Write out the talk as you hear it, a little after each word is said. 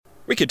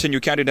We continue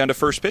counting down to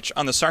first pitch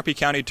on the Sarpy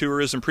County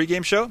Tourism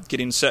Pregame Show,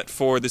 getting set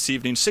for this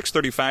evening's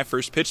 6:35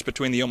 first pitch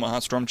between the Omaha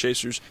Storm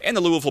Chasers and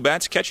the Louisville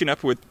Bats, catching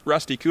up with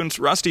Rusty Kuntz.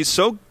 Rusty,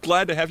 so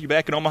glad to have you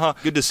back in Omaha.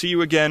 Good to see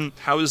you again.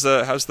 How's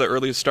the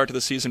earliest start to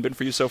the season been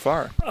for you so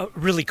far?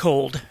 Really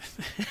cold.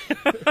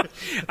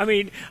 I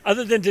mean,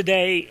 other than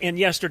today and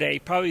yesterday,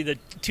 probably the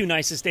two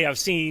nicest day I've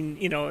seen.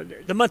 You know,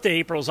 the month of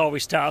April is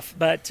always tough,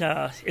 but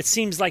it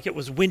seems like it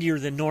was windier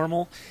than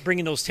normal,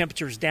 bringing those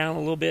temperatures down a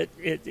little bit.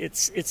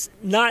 It's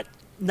not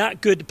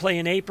good to play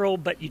in April,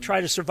 but you try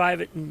to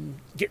survive it and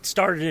get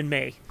started in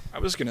May. I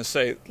was going to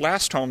say,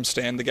 last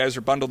homestand, the guys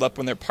are bundled up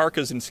in their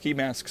parkas and ski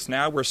masks.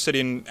 Now we're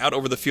sitting out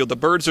over the field. The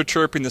birds are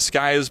chirping. The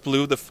sky is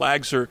blue. The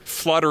flags are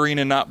fluttering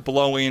and not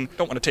blowing.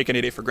 Don't want to take any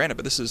day for granted,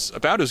 but this is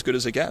about as good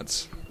as it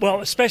gets.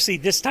 Well, especially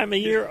this time of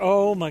year,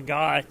 oh my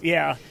God,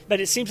 yeah.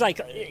 But it seems like,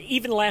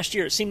 even last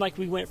year, it seemed like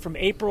we went from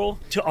April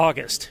to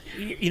August.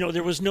 You know,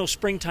 there was no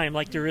springtime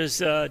like there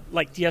is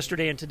like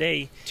yesterday and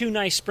today. 2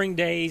 nice spring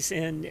days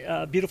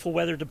and beautiful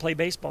weather to play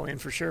baseball in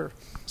for sure.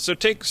 So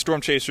take Storm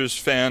Chasers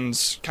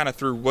fans kind of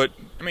through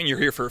you're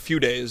here for a few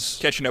days,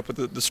 catching up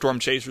with the Storm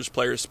Chasers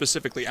players,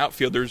 specifically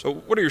outfielders.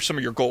 What are some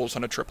of your goals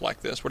on a trip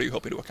like this? What are you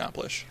hoping to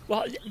accomplish?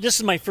 Well, this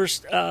is my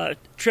first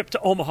trip to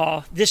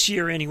Omaha this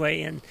year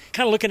anyway, and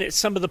kind of looking at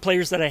some of the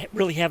players that I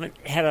really haven't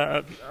had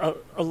a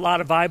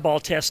lot of eyeball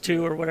tests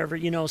to or whatever.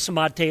 You know,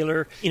 Samad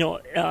Taylor,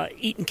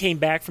 Eaton came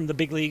back from the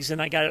big leagues, and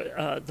I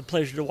got the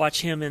pleasure to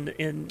watch him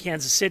in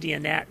Kansas City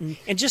and that.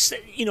 And just,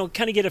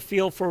 kind of get a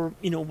feel for,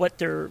 what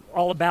they're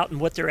all about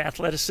and what their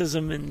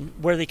athleticism and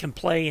where they can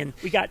play. And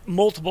we got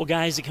multiple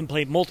guys that can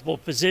play multiple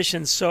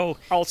positions, so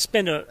I'll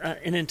spend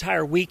an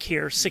entire week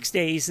here, 6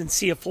 days, and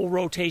see a full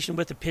rotation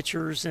with the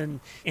pitchers and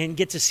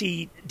get to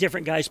see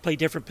different guys play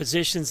different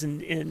positions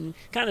and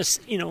kind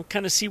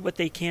of see what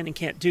they can and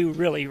can't do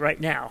really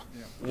right now.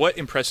 Yeah. What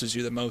impresses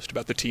you the most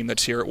about the team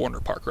that's here at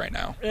Warner Park right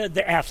now?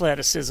 The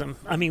athleticism.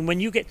 I mean, when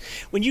you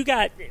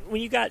got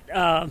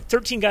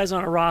 13 guys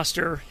on a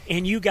roster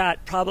and you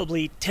got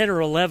probably 10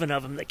 or 11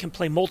 of them that can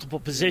play multiple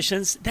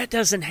positions, that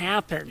doesn't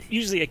happen.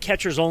 Usually a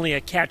catcher's only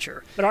a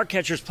catcher, but our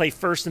catchers play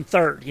first and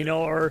third,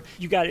 or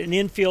you got an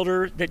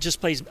infielder that just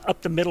plays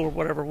up the middle or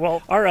whatever.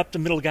 Well, our up the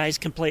middle guys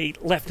can play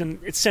left and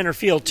center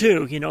field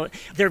too.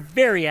 They're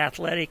very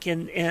athletic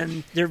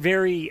and they're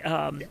very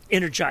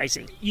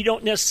energizing. You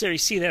don't necessarily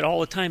see that all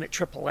the time at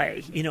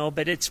AAA,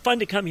 but it's fun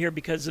to come here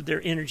because of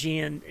their energy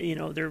and,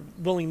 their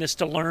willingness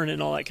to learn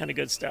and all that kind of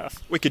good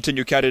stuff. We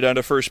continue counting down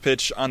to first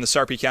pitch on the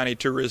Sarpy County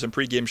Tourism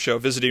Pregame Show,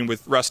 visiting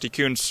with Rusty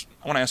Kuntz.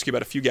 I want to ask you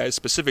about a few guys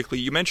specifically.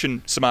 You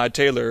mentioned Samad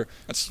Taylor.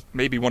 That's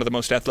maybe one of the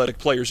most athletic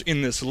players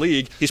in this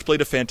league. He's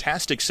played a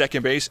fantastic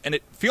second base, and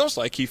it feels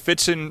like he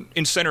fits in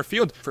center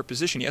field for a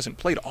position he hasn't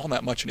played all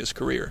that much in his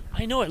career.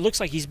 I know. It looks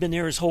like he's been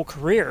there his whole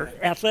career.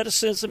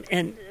 Athleticism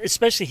and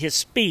especially his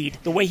speed,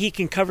 the way he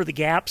can cover the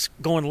gaps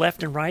going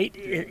left and right,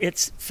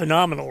 it's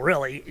phenomenal,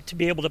 really, to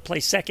be able to play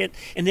second.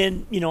 And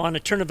then, on a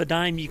turn of a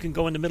dime, you can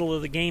go in the middle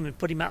of the game and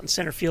put him out in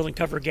center field and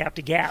cover gap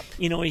to gap.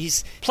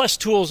 He's plus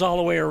tools all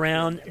the way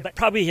around, but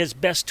probably his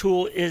best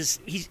tool is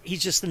he's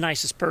just the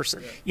nicest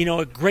person.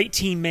 A great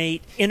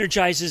teammate,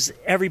 energizes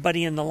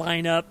everybody in the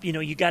lineup.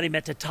 You got him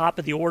at the top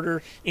of the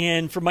order,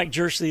 and for Mike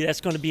Jersley,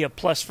 that's going to be a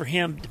plus for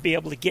him to be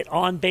able to get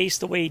on base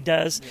the way he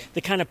does,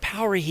 the kind of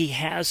power he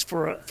has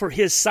for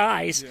his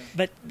size,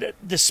 but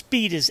the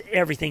speed is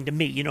everything to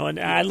me, and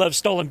I love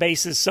stolen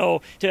bases,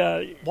 so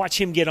to watch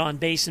him get on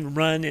base and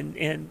run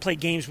and play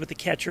games with the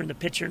catcher and the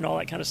pitcher and all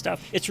that kind of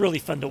stuff, it's really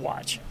fun to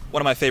watch.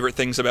 One of my favorite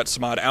things about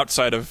Samad,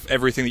 outside of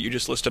everything that you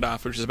just listed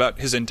off, which is about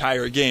his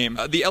entire game,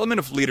 the element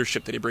of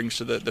leadership that he brings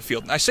to the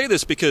field. And I say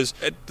this because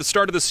at the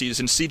start of the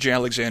season, C.J.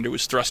 Alexander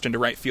was thrust into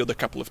right field a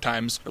couple of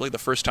times, really the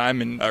first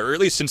time, or at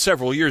least in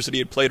several years that he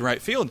had played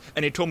right field.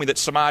 And he told me that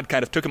Samad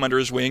kind of took him under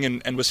his wing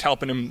and was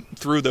helping him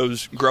through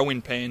those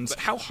growing pains. But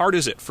how hard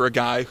is it for a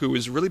guy who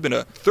has really been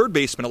a third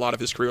baseman a lot of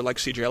his career, like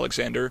C.J.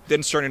 Alexander,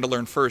 then starting to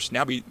learn first,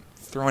 now be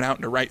thrown out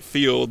into right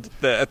field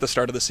at the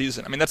start of the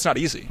season? I mean, that's not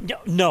easy.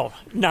 No,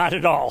 not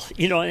at all.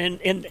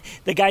 And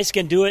the guys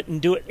can do it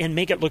and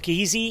make it look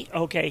easy.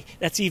 Okay,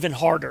 that's even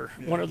harder.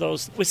 Yeah. One of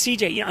those with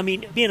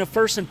CJ. Being a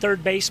first and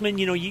third baseman,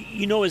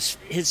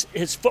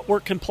 his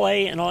footwork can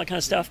play and all that kind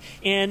of stuff.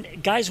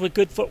 And guys with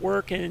good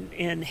footwork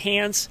and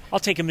hands, I'll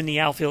take them in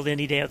the outfield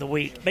any day of the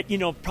week. But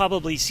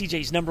probably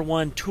CJ's number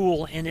one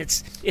tool, and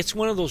it's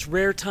one of those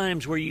rare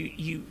times where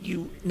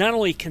you not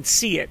only can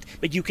see it,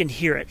 but you can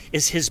hear it,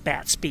 is his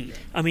bat speed.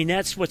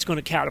 That's what's going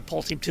to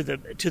catapult him to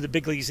the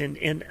big leagues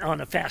in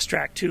on a fast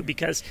track too,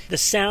 because the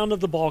sound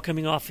of the ball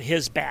coming off of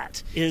his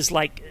bat is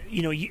like,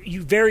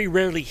 you very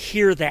rarely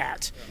hear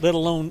that, let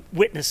alone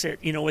witness it,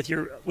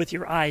 with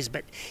your eyes.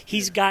 But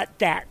he's got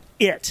that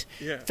it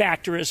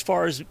factor as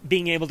far as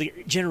being able to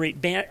generate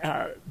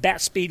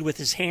bat speed with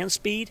his hand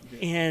speed.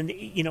 And,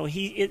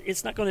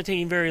 it's not going to take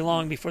him very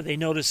long before they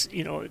notice,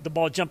 the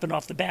ball jumping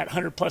off the bat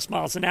 100-plus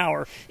miles an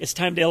hour. It's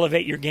time to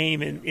elevate your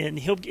game, and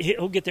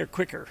he'll get there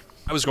quicker.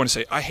 I was going to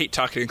say, I hate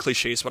talking in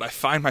cliches, but I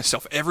find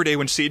myself every day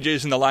when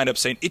CJ's in the lineup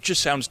saying it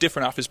just sounds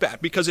different off his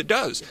bat, because it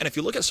does. And if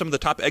you look at some of the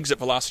top exit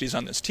velocities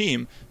on this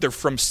team, they're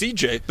from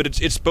CJ,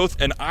 but it's both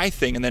an eye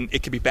thing, and then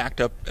it can be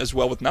backed up as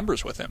well with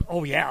numbers with him.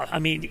 Oh, yeah. I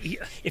mean,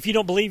 if you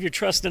don't believe your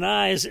trust in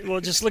eyes, well,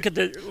 just look at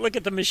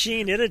the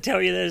machine. It'll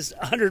tell you there's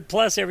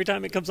 100-plus every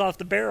time it comes off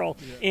the barrel.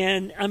 Yeah.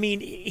 And, I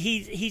mean,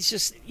 he's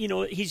just,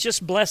 he's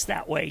just blessed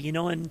that way,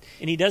 and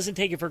he doesn't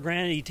take it for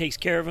granted. He takes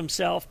care of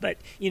himself, but,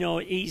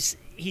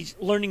 he's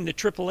learning the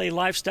AAA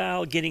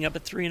lifestyle, getting up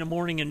at 3 a.m.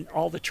 and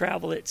all the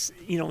travel that's,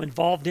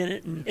 involved in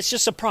it. And it's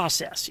just a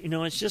process,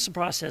 it's just a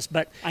process.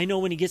 But I know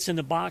when he gets in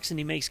the box and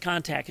he makes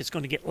contact, it's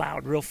going to get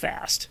loud real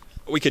fast.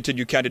 We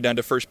continue counted down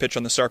to first pitch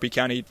on the Sarpy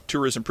County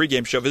Tourism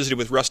Pregame Show, visited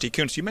with Rusty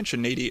Kuntz. You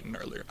mentioned Nate Eaton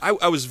earlier.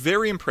 I was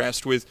very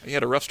impressed with, he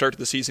had a rough start to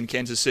the season in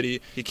Kansas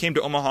City. He came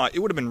to Omaha. It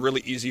would have been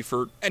really easy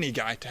for any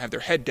guy to have their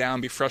head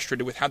down, be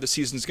frustrated with how the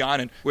season's gone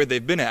and where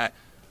they've been at.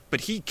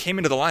 But he came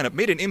into the lineup,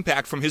 made an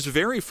impact from his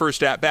very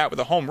first at-bat with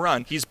a home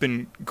run. He's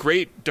been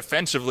great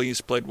defensively.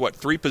 He's played,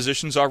 3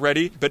 positions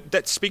already? But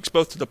that speaks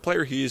both to the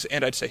player he is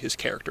and I'd say his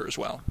character as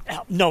well.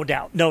 No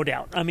doubt.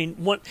 I mean,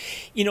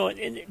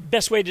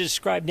 best way to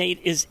describe Nate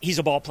is he's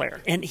a ball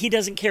player. And he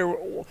doesn't care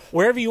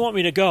wherever you want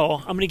me to go,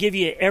 I'm going to give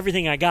you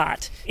everything I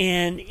got.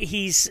 And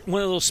he's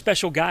one of those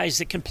special guys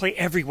that can play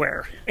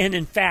everywhere. And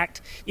in fact,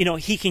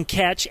 he can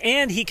catch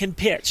and he can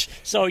pitch.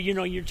 So,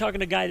 you're talking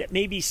to a guy that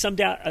maybe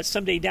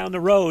someday down the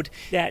road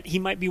that he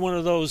might be one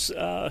of those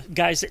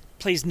guys that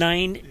plays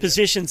 9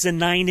 positions in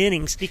 9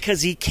 innings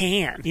because he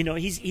can.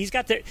 He's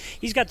got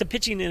the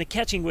pitching and the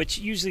catching, which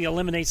usually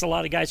eliminates a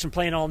lot of guys from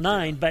playing all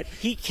 9, but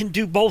he can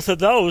do both of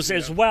those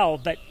as well.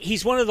 But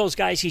he's one of those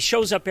guys, he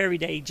shows up every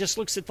day, he just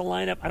looks at the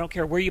lineup, I don't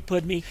care where you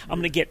put me, I'm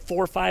going to get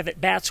 4 or 5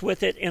 at bats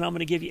with it, and I'm going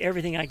to give you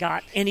everything I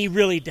got. And he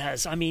really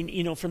does. I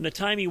mean, from the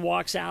time he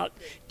walks out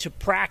to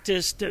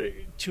practice to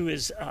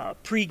his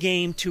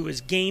pregame, to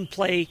his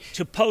gameplay,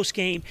 to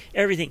postgame,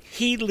 everything.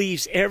 He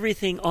leaves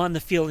everything on the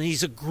field, and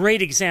he's a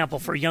great example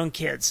for young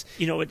kids.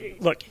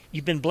 Look,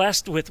 you've been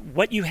blessed with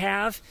what you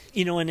have,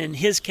 and in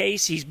his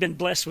case, he's been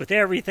blessed with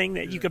everything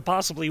that you could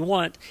possibly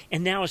want,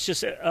 and now it's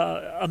just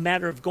a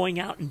matter of going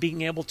out and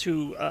being able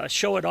to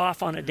show it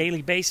off on a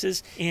daily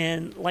basis.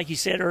 And like you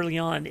said early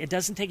on, it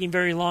doesn't take him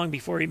very long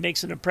before he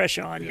makes an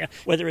impression on you,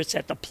 whether it's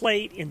at the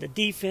plate, in the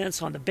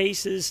defense, on the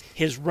bases,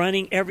 his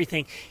running,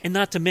 everything, and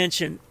not to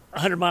mention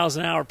 100 miles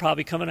an hour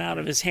probably coming out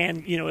of his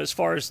hand, as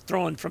far as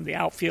throwing from the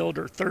outfield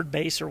or third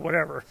base or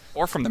whatever.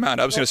 Or from the mound.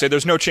 I was going to say,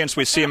 there's no chance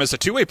we see him as a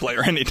two-way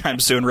player anytime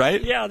soon,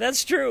 right? Yeah,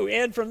 that's true.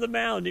 And from the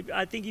mound.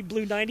 I think he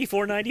blew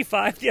 94,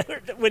 95 the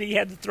other when he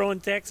had to throw in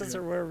Texas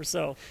or wherever.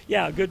 So,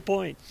 yeah, good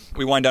point.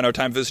 We wind down our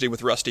time visiting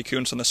with Rusty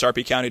Kuntz on the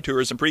Sarpy County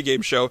Tourism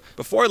Pregame Show.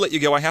 Before I let you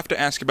go, I have to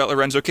ask about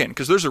Lorenzo Cain,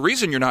 because there's a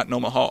reason you're not in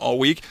Omaha all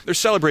week. They're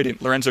celebrating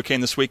Lorenzo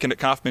Cain this weekend at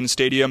Kauffman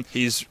Stadium.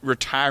 He's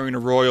retiring a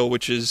Royal,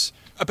 which is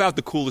about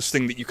the coolest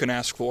thing that you can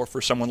ask for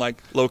someone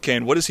like Lo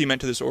Cain. What has he meant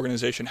to this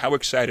organization? How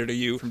excited are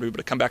you to be able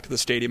to come back to the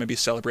stadium and be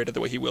celebrated the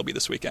way he will be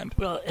this weekend?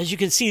 Well, as you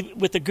can see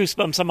with the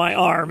goosebumps on my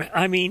arm,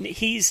 I mean,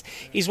 he's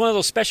one of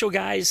those special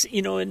guys,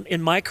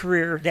 in my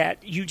career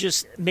that you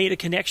just made a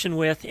connection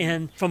with.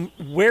 And from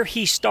where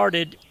he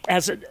started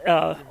as an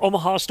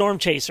Omaha Storm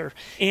Chaser,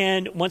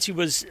 and once he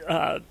was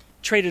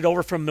traded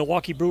over from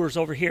Milwaukee Brewers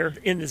over here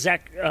in the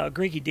Zach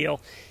Greinke deal,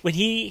 when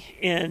he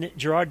and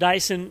Gerard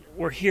Dyson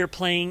were here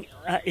playing,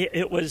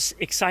 it was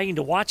exciting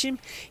to watch him,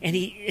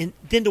 and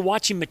then to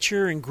watch him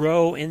mature and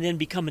grow, and then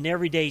become an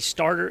everyday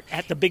starter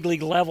at the big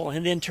league level,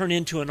 and then turn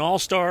into an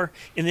all-star,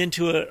 and then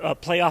to a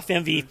playoff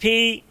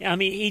MVP. I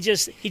mean, he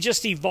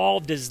just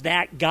evolved as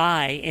that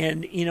guy,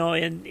 and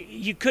and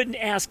you couldn't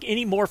ask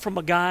any more from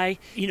a guy,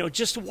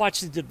 just to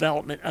watch the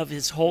development of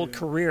his whole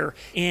career,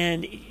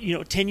 and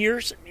 10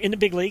 years in the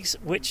big leagues,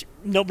 which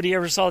nobody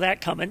ever saw that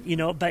coming,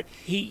 but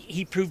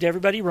he proved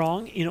everybody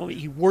wrong.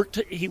 He worked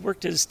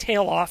his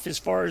tail off as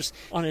far as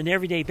on an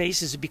everyday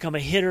basis to become a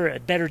hitter, a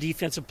better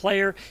defensive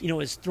player.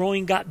 His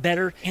throwing got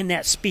better, and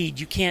that speed,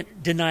 you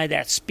can't deny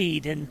that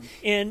speed, and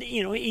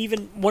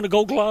even won a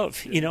Gold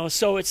Glove,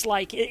 so it's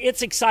like,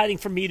 it's exciting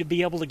for me to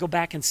be able to go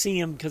back and see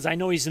him, because I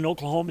know he's in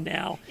Oklahoma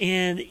now,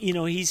 and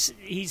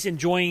he's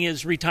enjoying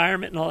his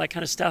retirement and all that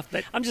kind of stuff,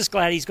 but I'm just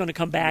glad he's going to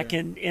come back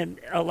and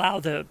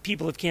allow the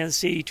people of Kansas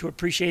City to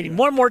appreciate him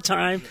one more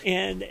time,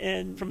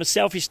 and from a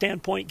selfish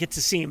standpoint, get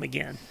to see him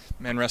again.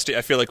 Man, Rusty,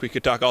 I feel like we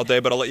could talk all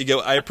day, but I'll let you go.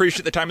 I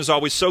appreciate the time as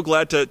always. So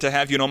glad to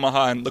have you in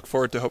Omaha, and look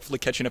forward to hopefully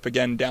catching up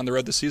again down the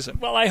road this season.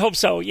 Well, I hope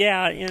so,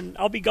 yeah, and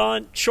I'll be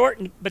gone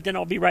short, but then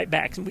I'll be right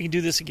back, and we can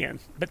do this again.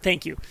 But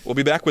thank you. We'll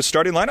be back with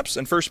starting lineups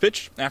and first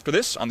pitch after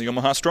this on the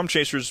Omaha Storm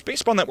Chasers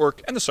Baseball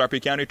Network and the Sarpy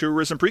County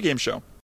Tourism Pregame Show.